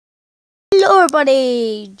Hello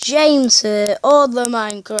everybody, James here, or the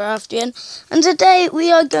Minecraftian, and today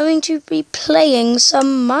we are going to be playing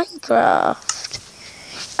some Minecraft,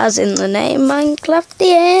 as in the name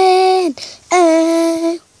Minecraftian.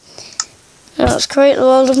 Let's create the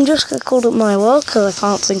world. I'm just going to call it my world because I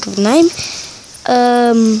can't think of a name.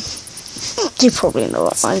 You probably know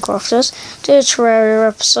what Minecraft is. Did a Terraria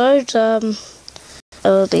episode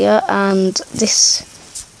earlier, and this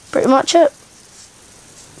pretty much it.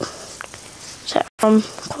 From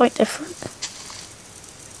quite different.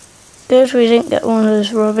 Good, we didn't get one of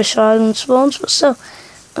those rubbish island spawns, but still.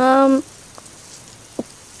 Oh,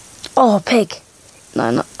 a pig.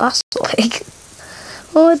 No, that's not a pig.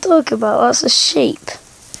 What am I talking about? That's a sheep.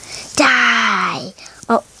 Die!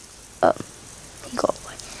 Oh, he got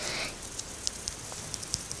away.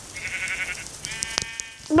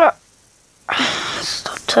 No.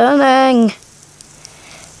 Stop turning.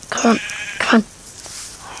 Come on.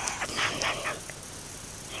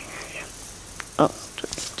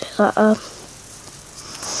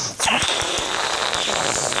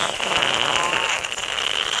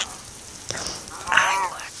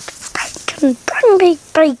 Bring me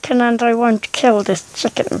bacon and I won't kill this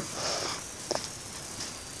chicken.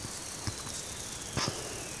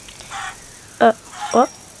 What?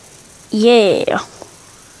 Yeah.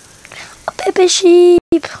 A baby sheep.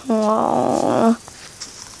 Aww.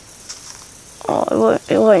 Oh,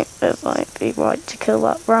 it won't be right to kill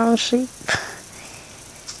that brown sheep.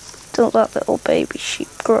 Don't let little baby sheep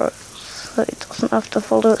grow, so it doesn't have to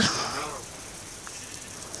follow it.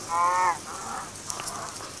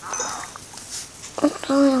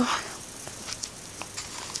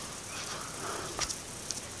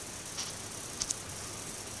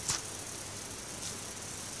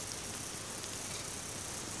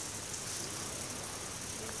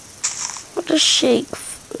 What does sheep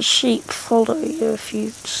follow you if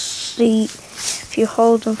you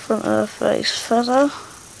hold in front of their face? Feather?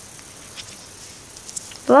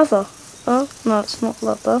 Leather? Oh, no, it's not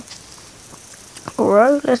leather.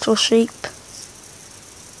 Grow, little sheep.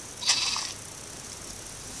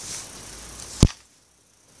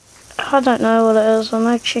 I don't know what it is. I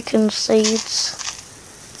know chicken seeds.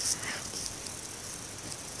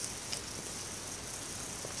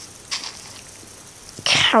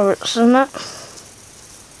 Carrots in it.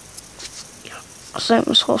 Same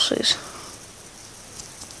as horses.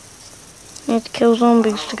 Need to kill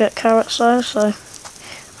zombies to get carrots though, so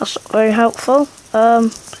that's not very helpful.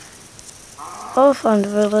 I'll find a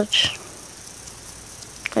village.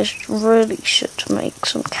 I really should make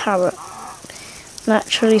some carrot.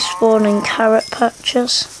 Naturally spawning carrot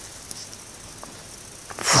patches.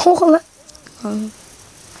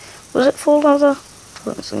 Was it for leather? I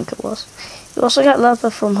don't think it was. You also get leather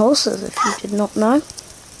from horses if you did not know.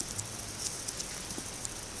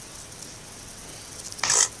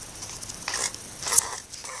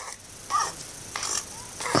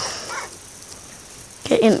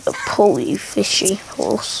 Get in the pool, you fishy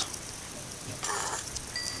horse.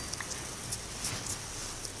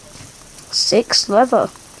 6 leather.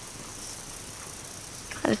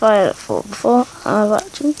 And if I had it 4 before, I've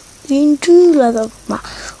actually been 2 leather.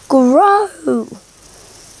 Grow!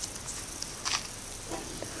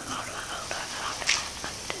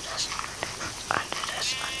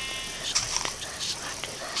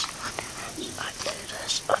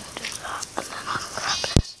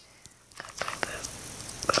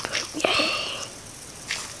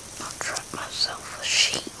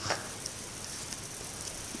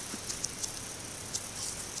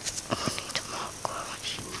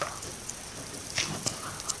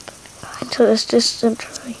 To this distant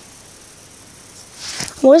tree.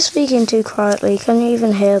 I'm always speaking too quietly. Can you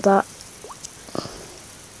even hear that?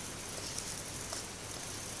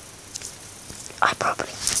 I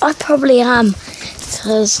probably am,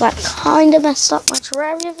 because that kind of messed up my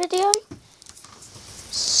Terraria video.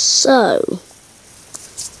 So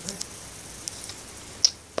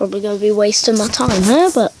probably gonna be wasting my time here,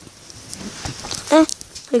 but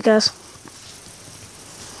who cares?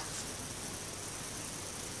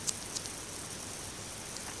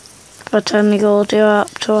 If I turn the audio up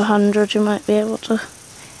to 100, you might be able to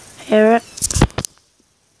hear it.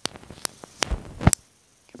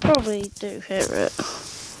 You probably do hear it.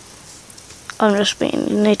 I'm just being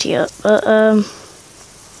an idiot, but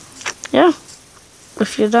yeah.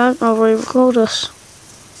 If you don't, I'll re-record this.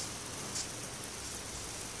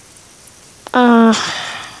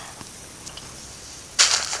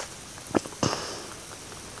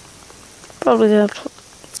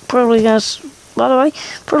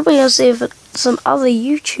 Probably gonna see if some other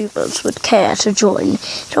YouTubers would care to join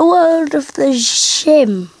the world of the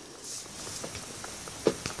gym.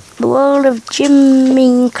 The world of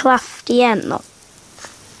jimanya.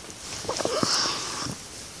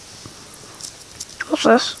 What's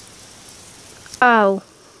this? Oh.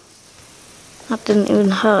 That didn't even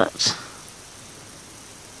hurt.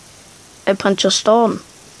 I punch a storm.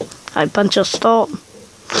 I punch a storm.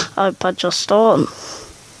 I punch a storm.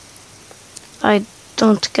 I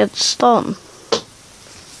don't get storm.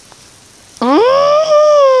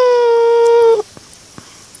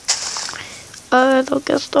 I don't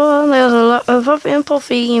get storm. There's a lot of puffy and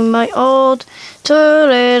puffy in my old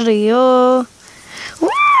Terraria.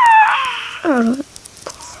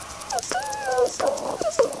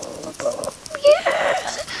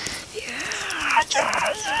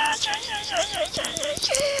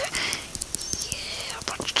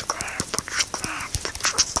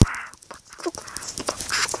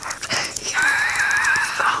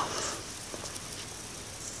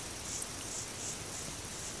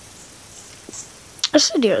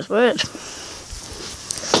 This video is weird.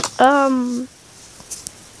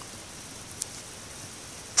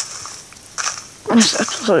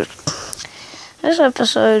 This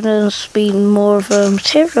episode has been more of a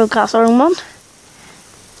material gathering one,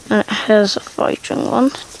 and it has a fighting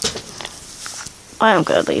one. I am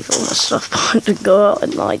going to leave all this stuff behind and go out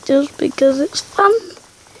at night just because it's fun.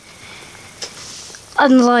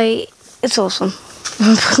 And like, it's awesome.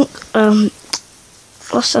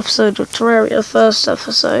 Last episode of Terraria, first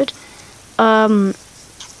episode, yeah,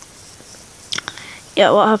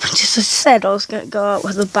 what happened is I said I was going to go out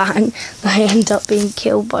with a bang, and I ended up being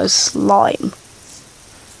killed by slime.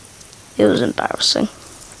 It was embarrassing.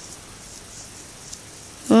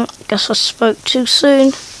 Guess I spoke too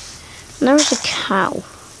soon. And there is a cow.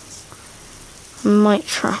 I might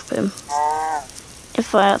trap him.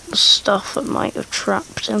 If I had the stuff, I might have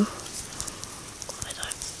trapped him.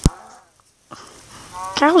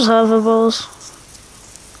 Cows are herbivores.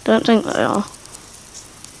 Don't think they are.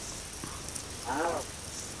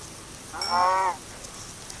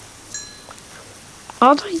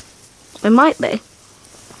 Are they? They might be.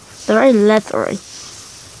 They're very leathery.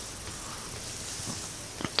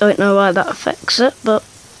 Don't know why that affects it, but...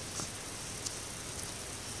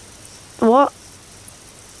 What?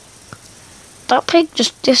 That pig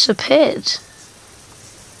just disappeared.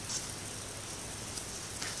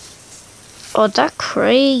 Oh, that's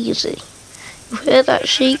crazy. You hear that,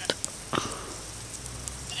 sheep?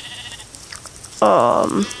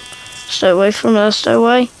 Stay away from there, stay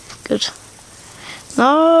away. Good.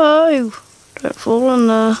 No! Don't fall in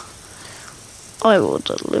there. I will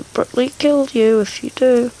deliberately kill you if you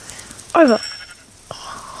do. Over!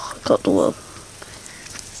 Oh, I got the wall.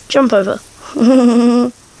 Jump over.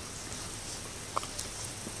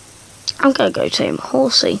 I'm going to go tame a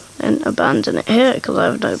horsey and abandon it here because I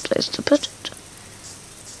have no place to put it.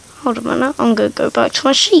 Hold a minute, I'm going to go back to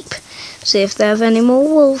my sheep. See if they have any more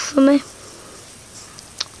wool for me.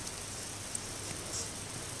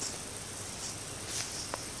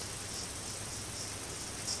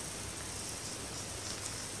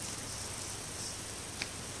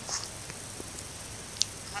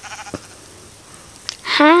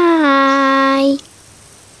 Hi.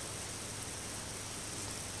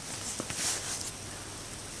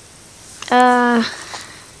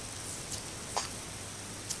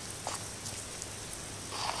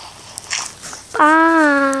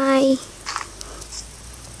 Bye.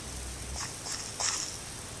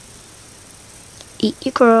 Eat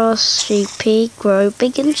your grass, sheepy, grow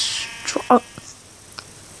big and strong.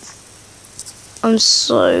 I'm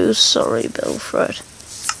so sorry, Bilfred.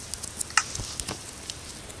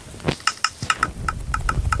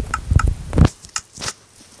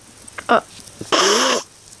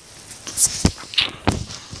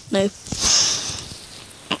 No.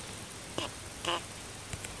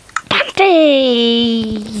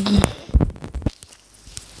 Panty!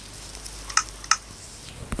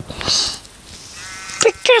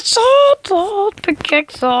 Pickaxe sword,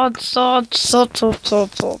 pickaxe sword, sword.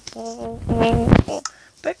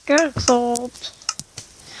 Pickaxe sword.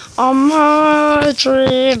 On my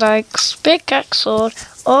tree likes pickaxe sword.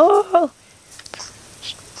 Oh!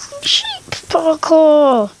 Sheep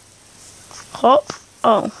parkour! Hop.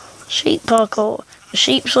 Oh, sheep parkour. The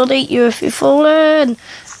sheep will eat you if you fall in.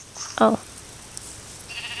 Oh.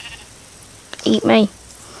 Eat me.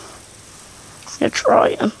 You're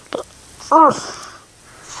trying, but... Oh.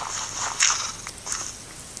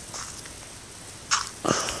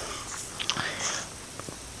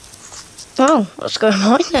 Oh, let's go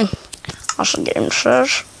mining. As the game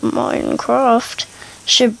says, Minecraft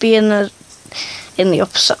should be in the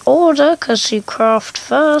opposite order because you craft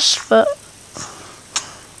first, but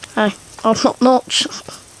hey, I'm not.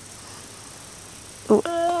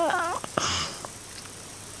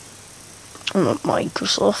 I'm at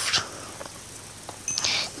Microsoft.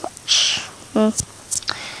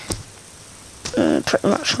 Pretty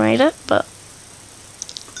much made it, but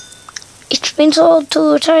it's been sold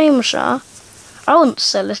to a time, sir. I wouldn't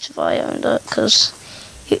sell it if I owned it, because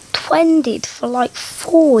it trended for like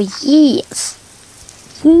 4 years.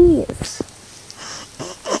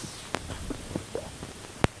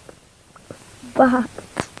 But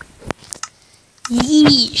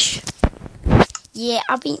yeesh. Yeah,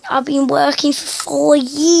 I've been working for 4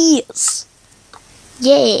 years.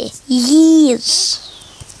 Yeah, years.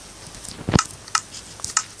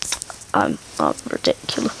 I'm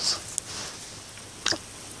ridiculous.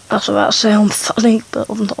 I was about to say I'm funny, but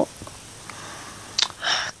I'm not.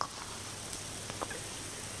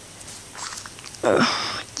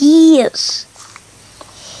 Years.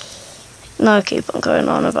 No, I keep on going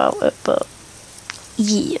on about it, but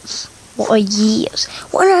years. What are years?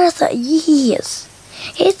 What on earth are years?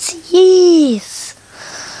 It's years.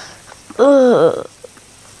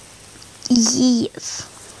 Years.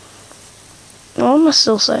 Why am I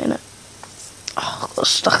still saying it? Oh, I've got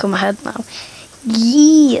stuck in my head now.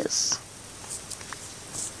 Years.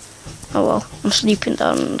 Oh well, I'm sleeping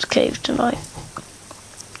down in the cave tonight.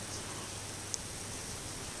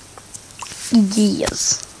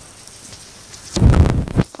 Years.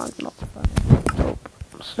 I'm not funny.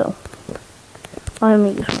 Still. I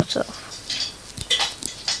amuse myself.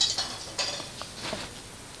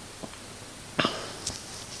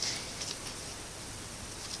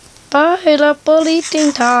 Pineapple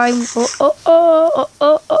eating time. Oh oh oh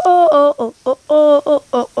oh oh oh oh oh oh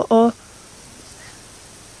oh oh oh.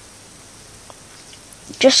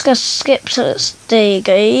 Just gonna skip to this day,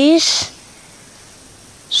 guys.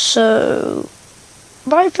 So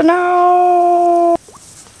bye for now.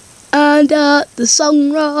 And at the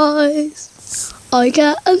sunrise, I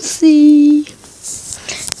can see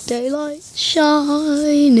daylight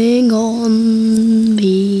shining on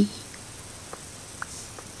me.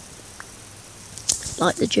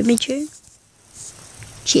 Like the Jimmy tune?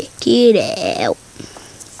 Check it out.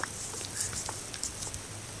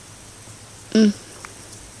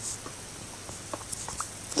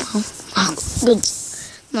 Oh, good.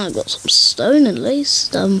 Now I've got some stone at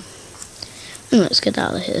least. Let's get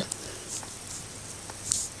out of here.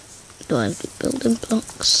 Do I have any building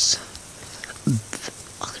blocks?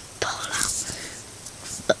 I can pile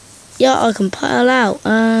out. Yeah, I can pile out.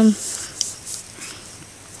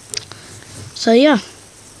 So yeah.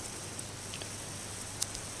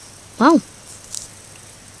 Wow.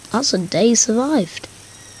 That's a day survived.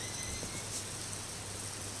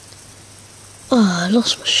 Oh, I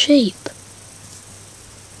lost my sheep.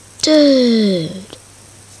 Dude.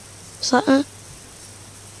 Is that it?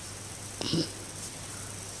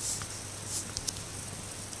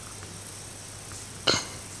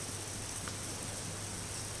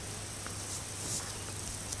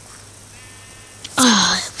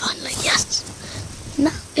 Finally, yes.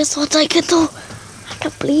 Now, guess what I can do? I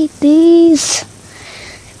can bleed these.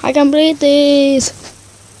 I can bleed these.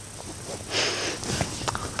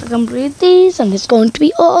 I can breed these, and it's going to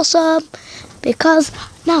be awesome because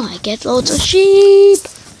now I get loads of sheep.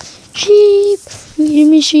 Sheep, give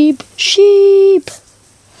me sheep, sheep.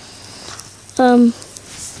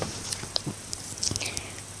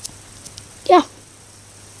 Yeah.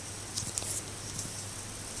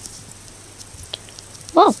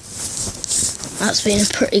 Well, that's been a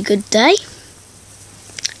pretty good day,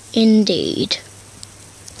 indeed.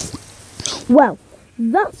 Well,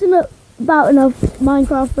 that's about enough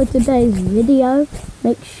Minecraft for today's video.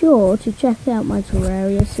 Make sure to check out my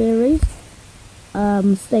Terraria series.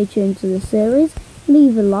 Stay tuned to the series.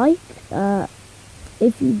 Leave a like.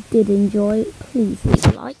 If you did enjoy it, please leave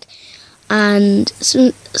a like. And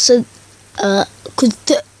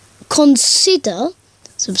consider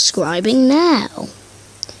subscribing now.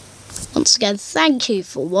 Once again, thank you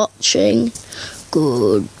for watching.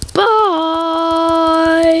 Goodbye.